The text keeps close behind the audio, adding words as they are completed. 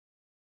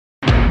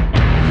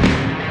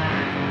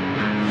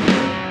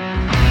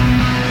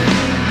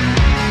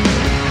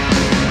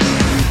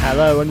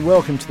Hello and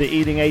welcome to the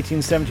Ealing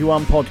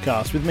 1871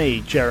 podcast with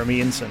me,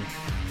 Jeremy Inson.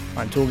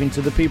 I'm talking to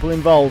the people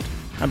involved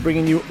and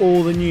bringing you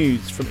all the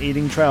news from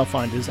Ealing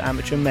Trailfinders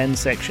Amateur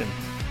Men's Section.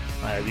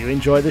 I hope you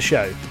enjoy the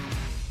show.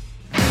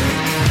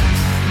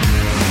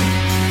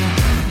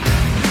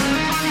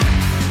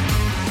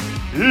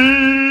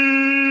 Ealing!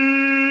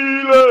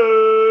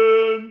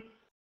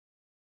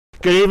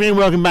 Good evening,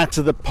 welcome back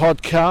to the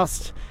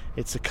podcast.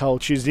 It's a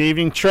cold Tuesday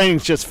evening.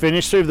 Training's just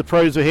finished. Three of the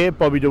pros are here,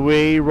 Bobby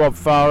DeWee, Rob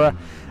Farah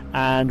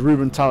and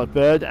Ruben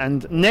Tulloch-Bird.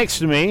 And next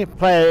to me,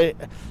 player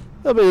a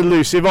little bit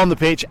elusive on the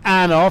pitch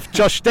and off,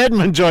 Josh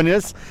Steadman joining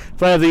us,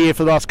 player of the year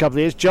for the last couple of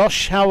years.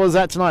 Josh, how was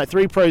that tonight?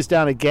 Three pros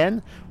down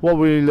again. What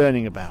were you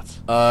learning about?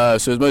 So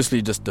it was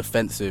mostly just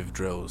defensive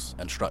drills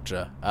and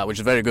structure, which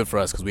is very good for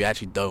us because we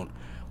actually don't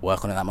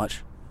work on it that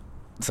much.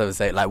 So to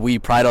say, like, we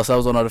pride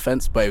ourselves on our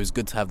defence, but it was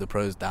good to have the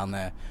pros down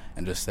there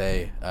and just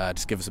say,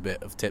 just give us a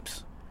bit of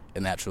tips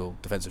in the actual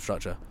defensive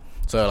structure.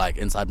 So like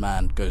inside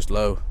man goes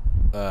low,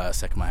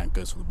 second man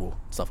goes for the ball,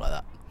 stuff like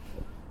that.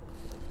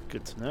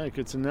 Good to know,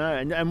 good to know.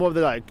 And what were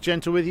they like?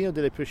 Gentle with you, or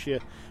did they push your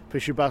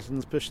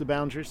buttons, push the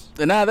boundaries?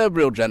 No, they're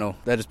real gentle.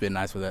 They're just being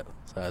nice with it,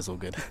 so it's all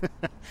good.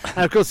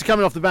 And of course,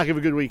 coming off the back of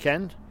a good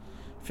weekend,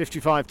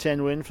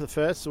 55-10 win for the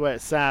first, away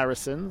at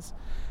Saracens.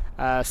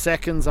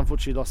 Seconds,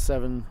 unfortunately, lost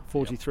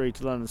 7-43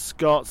 to London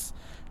Scots.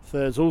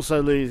 Thirds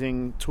also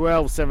losing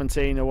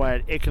 12-17 away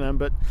at Ickenham.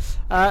 But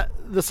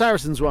the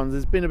Saracens one,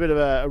 there's been a bit of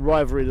a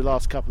rivalry the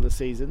last couple of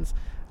seasons.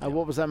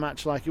 What was that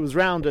match like? It was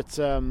round at,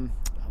 I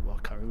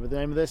can't remember the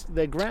name of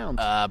their ground.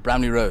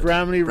 Bramley Road.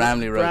 Bramley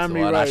Road.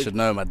 Road. I should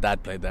know, my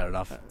dad played there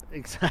enough.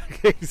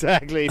 Exactly.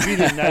 If you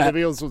didn't know, there'd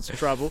be all sorts of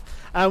trouble.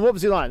 And what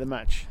was it like, the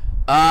match?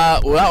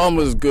 Well, that one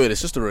was good. It's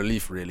just a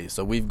relief, really.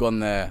 So we've gone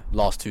there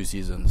last two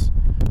seasons,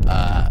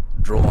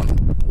 drawn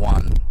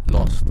one,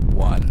 lost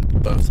one,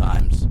 both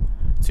times,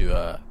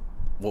 to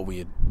what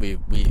we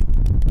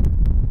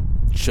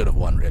should have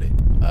won, really,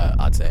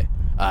 I'd say.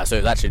 So it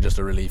was actually just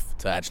a relief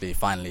to actually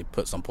finally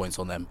put some points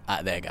on them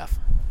at their gaff.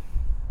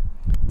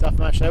 Tough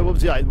match though. What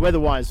was it like?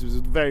 Weather-wise, it was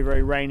very,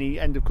 very rainy,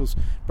 and of course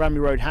Bramley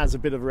Road has a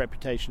bit of a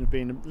reputation of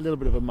being a little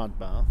bit of a mud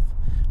bath.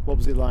 What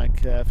was it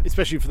like,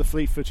 especially for the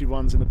fleet-footed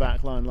ones in the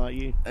back line like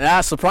you?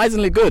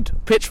 Surprisingly good.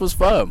 Pitch was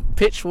firm.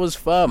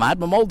 I had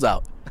my moulds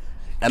out,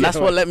 and that's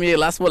what let me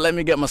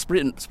get my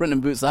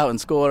sprinting boots out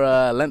and score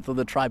a length of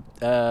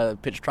the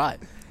pitch try.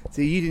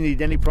 So you didn't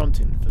need any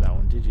prompting for that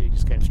one, did you? You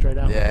just came straight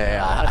out.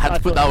 Yeah, I had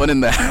to put that one in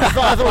there. I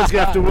thought I was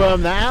going to have to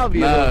worm that out of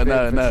you.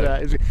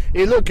 No.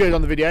 It looked good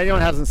on the video.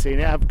 Anyone who hasn't seen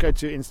it, go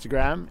to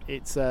Instagram.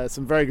 It's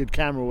some very good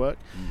camera work.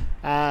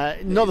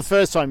 Not the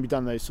first time you've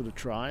done those sort of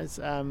tries.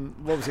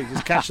 What was it?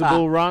 Just catch the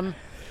ball, run?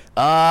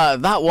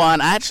 That one,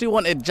 I actually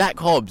wanted Jack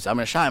Hobbs. I'm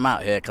going to shout him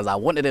out here because I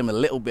wanted him a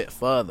little bit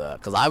further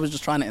because I was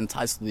just trying to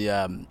entice the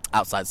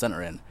outside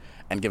centre in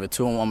and give a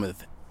 2-on-1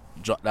 with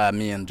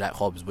me and Jack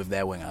Hobbs with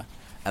their winger,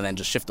 and then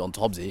just shift it on to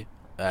Hobbsy,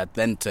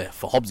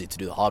 for Hobbsy to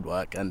do the hard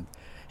work. And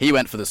he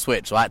went for the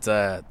switch, so I had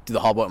to do the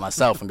hard work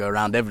myself and go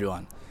around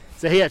everyone.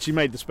 So he actually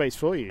made the space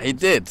for you? He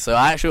did. So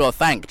I actually want to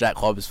thank Jack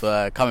Hobbs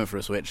for coming for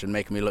a switch and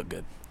making me look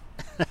good.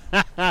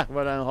 Well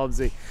done,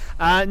 Hobbsy.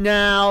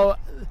 Now,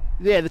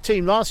 the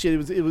team last year,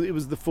 it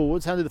was the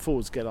forwards. How did the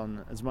forwards get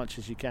on, as much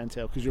as you can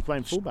tell? Because you're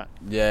playing fullback.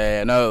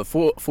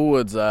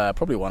 Forwards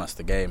probably won us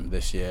the game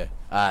this year.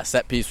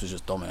 Set piece was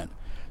just dominant.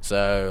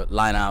 So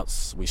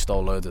line-outs, we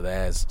stole loads of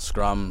theirs.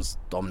 Scrums,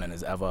 dominant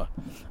as ever.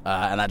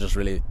 And that just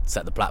really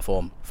set the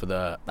platform for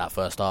that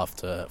first half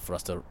for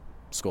us to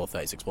score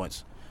 36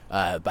 points.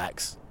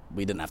 Backs,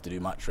 we didn't have to do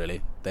much,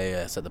 really.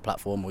 They set the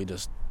platform, we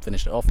just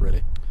finished it off,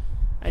 really.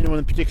 Anyone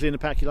in particular in the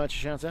pack you'd like to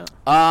shout out?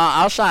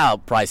 I'll shout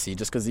out Pricey,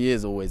 just because he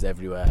is always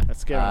everywhere.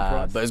 That's scary,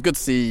 Price. But it's good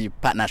to see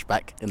Pat Nash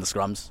back in the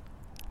scrums.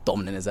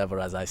 Dominant as ever,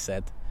 as I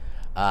said.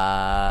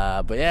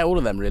 But yeah, all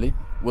of them, really.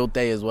 Will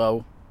Day as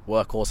well.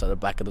 Workhorse at the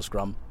back of the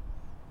scrum.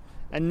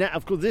 And now,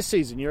 of course, this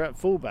season you're at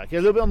fullback. You're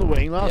a little bit on the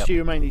wing. Last year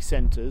you were mainly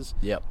centres.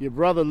 Yep. Your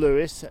brother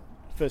Lewis,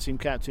 first team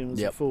captain,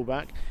 was at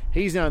fullback.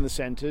 He's now in the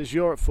centres.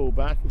 You're at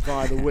fullback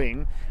via the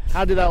wing.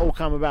 How did that all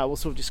come about? What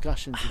sort of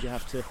discussions did you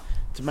have to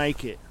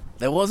make it?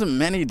 There wasn't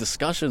many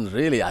discussions,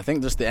 really. I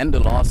think just the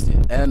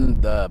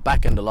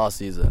back end of last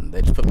season,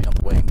 they just put me on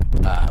the wing.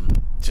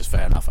 Which is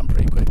fair enough. I'm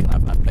pretty quick,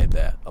 and I've played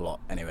there a lot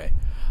anyway.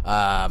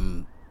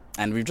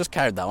 And we've just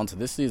carried that on to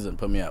this season,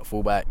 put me at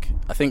fullback.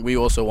 I think we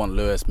also want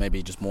Lewis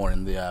maybe just more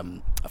in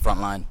the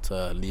front line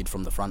to lead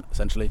from the front,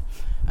 essentially.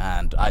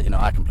 And I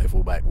can play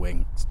fullback,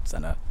 wing,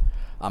 centre.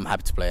 I'm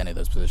happy to play any of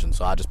those positions,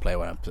 so I just play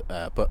where I'm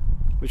put.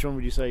 Which one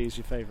would you say is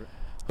your favourite?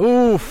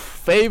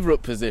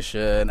 Favourite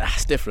position?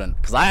 It's different,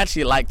 because I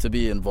actually like to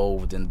be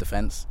involved in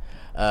defence.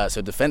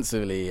 So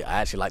defensively, I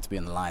actually like to be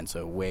in the line,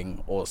 so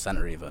wing or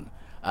centre even.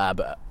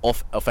 But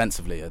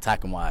offensively,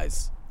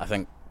 attacking-wise, I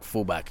think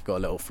fullback got a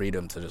little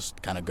freedom to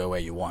just kind of go where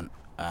you want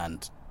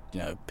and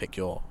pick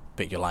your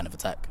line of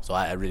attack. So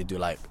I really do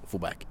like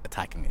fullback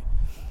attacking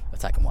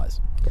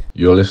wise.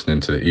 You're listening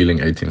to the Ealing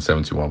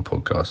 1871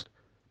 podcast.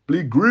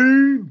 Bleed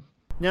green.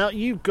 Now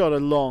you've got a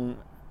long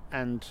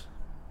and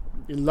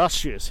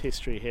illustrious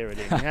history here at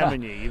Ealing,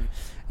 haven't you?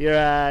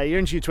 You're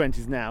into your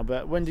 20s now,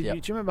 but when did you? Do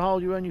you remember how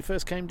old you were when you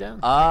first came down?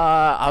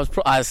 I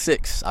was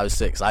 6.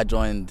 I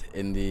joined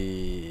in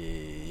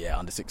the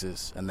under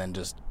 6s, and then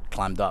just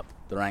climbed up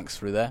the ranks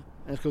through there.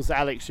 And of course,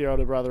 Alex, your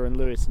older brother, and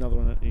Lewis, another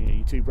one.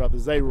 Your two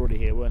brothers, they were already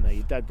here, weren't they?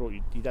 Your dad brought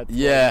you. Brought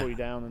you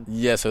down.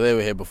 And... so they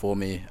were here before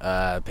me,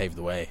 paved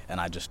the way, and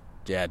I just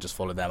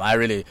followed them. I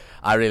really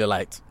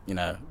liked,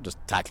 just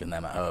tackling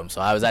them at home. So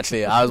I was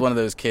one of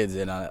those kids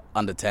in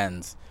under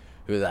 10s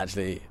who was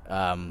actually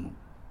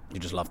who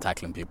just loved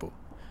tackling people.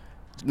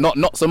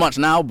 Not so much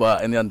now,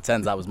 but in the under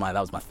 10s that was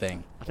my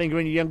thing. I think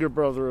when you're younger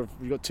brother,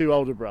 you've got two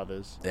older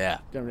brothers. Yeah, you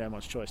don't really have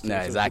much choice.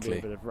 Yeah, exactly.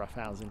 A bit of rough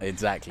housing.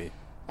 Exactly.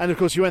 And of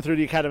course, you went through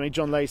the academy.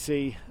 John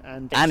Lacey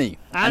and Annie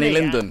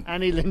Linden.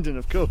 Annie Linden,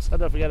 of course. I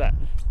don't forget that.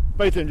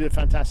 Both of them did a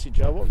fantastic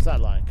job. What was that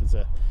like as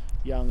a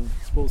young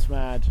sports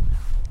mad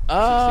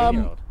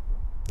 16-year-old?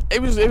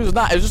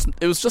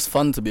 It was just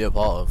fun to be a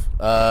part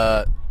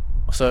of.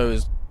 So it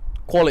was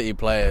quality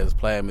players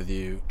playing with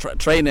you,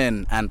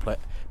 training and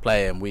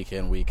playing week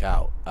in, week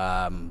out.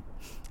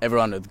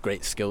 Everyone with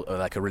great skill,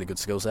 like a really good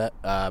skill set.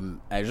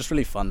 And it was just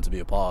really fun to be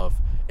a part of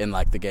in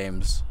like the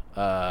games.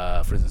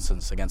 For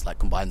instance, against like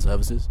combined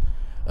services,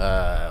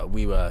 that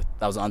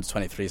was an under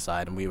 23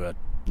 side, and we were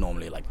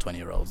normally like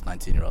 20-year-olds,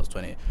 19-year-olds,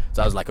 20. So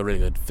that was like a really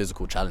good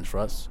physical challenge for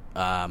us.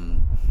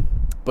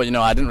 But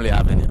I didn't really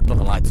have any. I'm not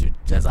gonna lie to you,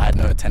 Jez. I had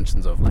no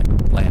intentions of like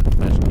playing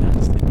professionally. I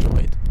just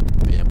enjoyed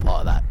being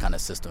part of that kind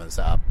of system and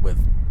setup with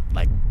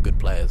like good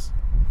players.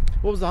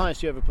 What was the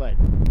highest you ever played?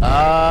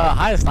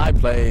 Highest I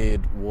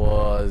played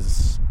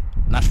was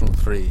National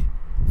 3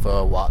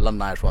 for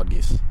London Irish Wild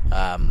Geese.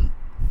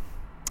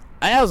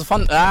 It was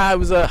fun. It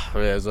was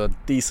a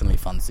decently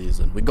fun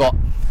season. We got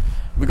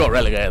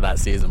relegated that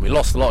season. We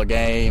lost a lot of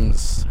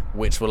games,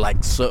 which were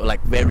like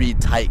very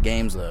tight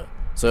games though.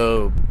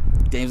 So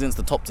games against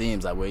the top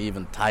teams that were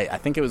even tight. I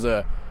think it was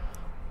a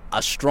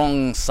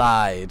strong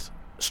side.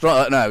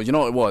 No, you know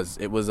what it was?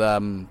 It was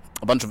a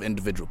bunch of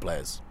individual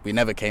players. We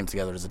never came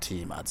together as a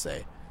team, I'd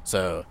say.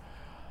 So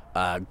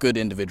good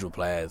individual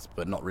players,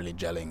 but not really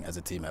gelling as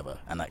a team ever,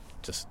 and that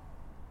just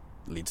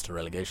leads to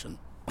relegation.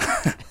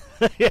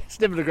 Yeah, it's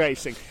never the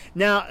greatest thing.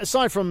 Now,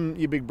 aside from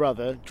your big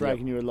brother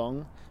dragging you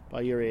along by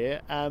your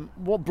ear,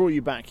 what brought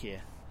you back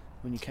here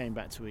when you came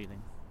back to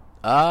Ealing?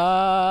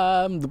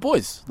 The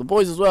boys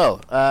as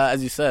well.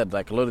 As you said,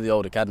 like a lot of the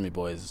old academy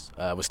boys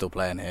were still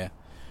playing here,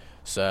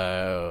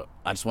 so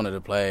I just wanted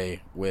to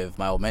play with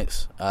my old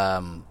mates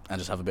and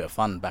just have a bit of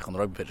fun back on the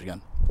rugby pitch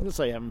again. Looks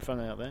like you're having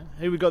fun out there.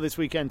 Who we got this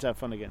weekend to have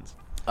fun against?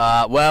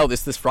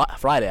 This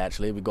Friday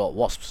actually we got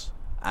Wasps,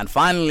 and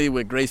finally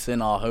we're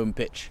gracing our home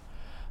pitch.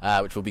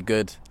 Which will be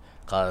good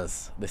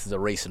because this is a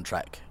racing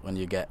track when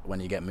you get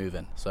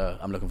moving. So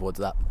I'm looking forward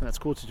to that. And that's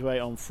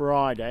 7:45 on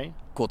Friday.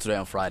 7:45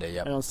 on Friday,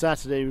 yeah. And on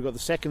Saturday we've got the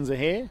seconds are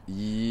here.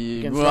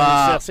 Yeah,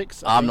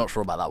 Sussex. I'm not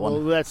sure about that one.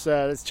 Well, let's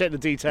check the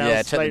details.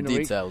 Yeah, check the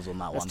details on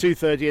that one. That's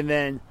 2:30, and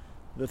then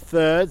the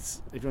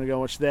thirds. If you want to go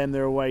and watch them,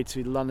 they're away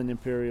to London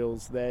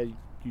Imperials. They're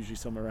usually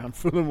somewhere around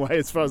Fulham way,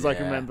 as far as I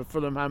can remember.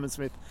 Fulham,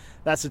 Hammersmith.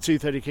 That's a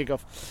 2:30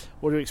 kickoff.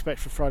 What do you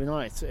expect for Friday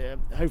night?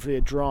 Hopefully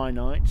a dry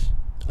night.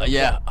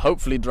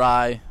 Hopefully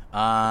dry.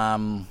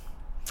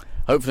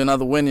 Hopefully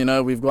another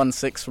win. We've won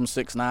 6 from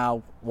 6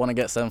 now. Want to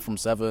get 7 from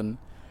 7.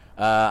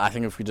 I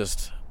think if we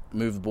just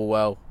move the ball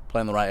well,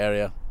 play in the right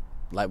area,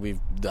 like we've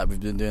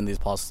been doing these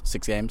past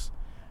 6 games,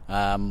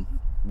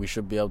 we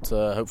should be able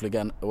to hopefully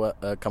come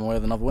away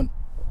with another win.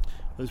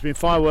 There's been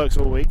fireworks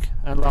all week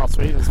and last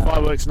week. There's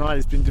fireworks night.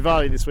 There's been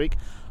Diwali this week.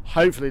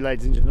 Hopefully,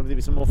 ladies and gentlemen, there'll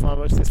be some more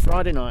fireworks this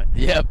Friday night.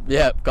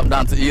 Yep. Come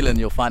down to Ealing,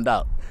 you'll find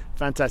out.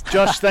 Fantastic.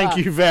 Josh, thank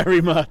you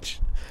very much.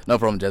 No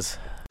problem, Jez.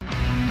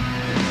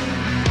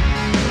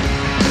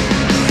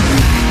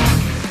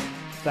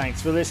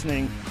 Thanks for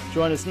listening.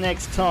 Join us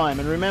next time,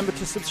 and remember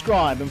to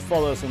subscribe and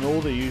follow us on all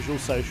the usual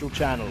social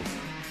channels.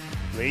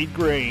 Read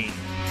green.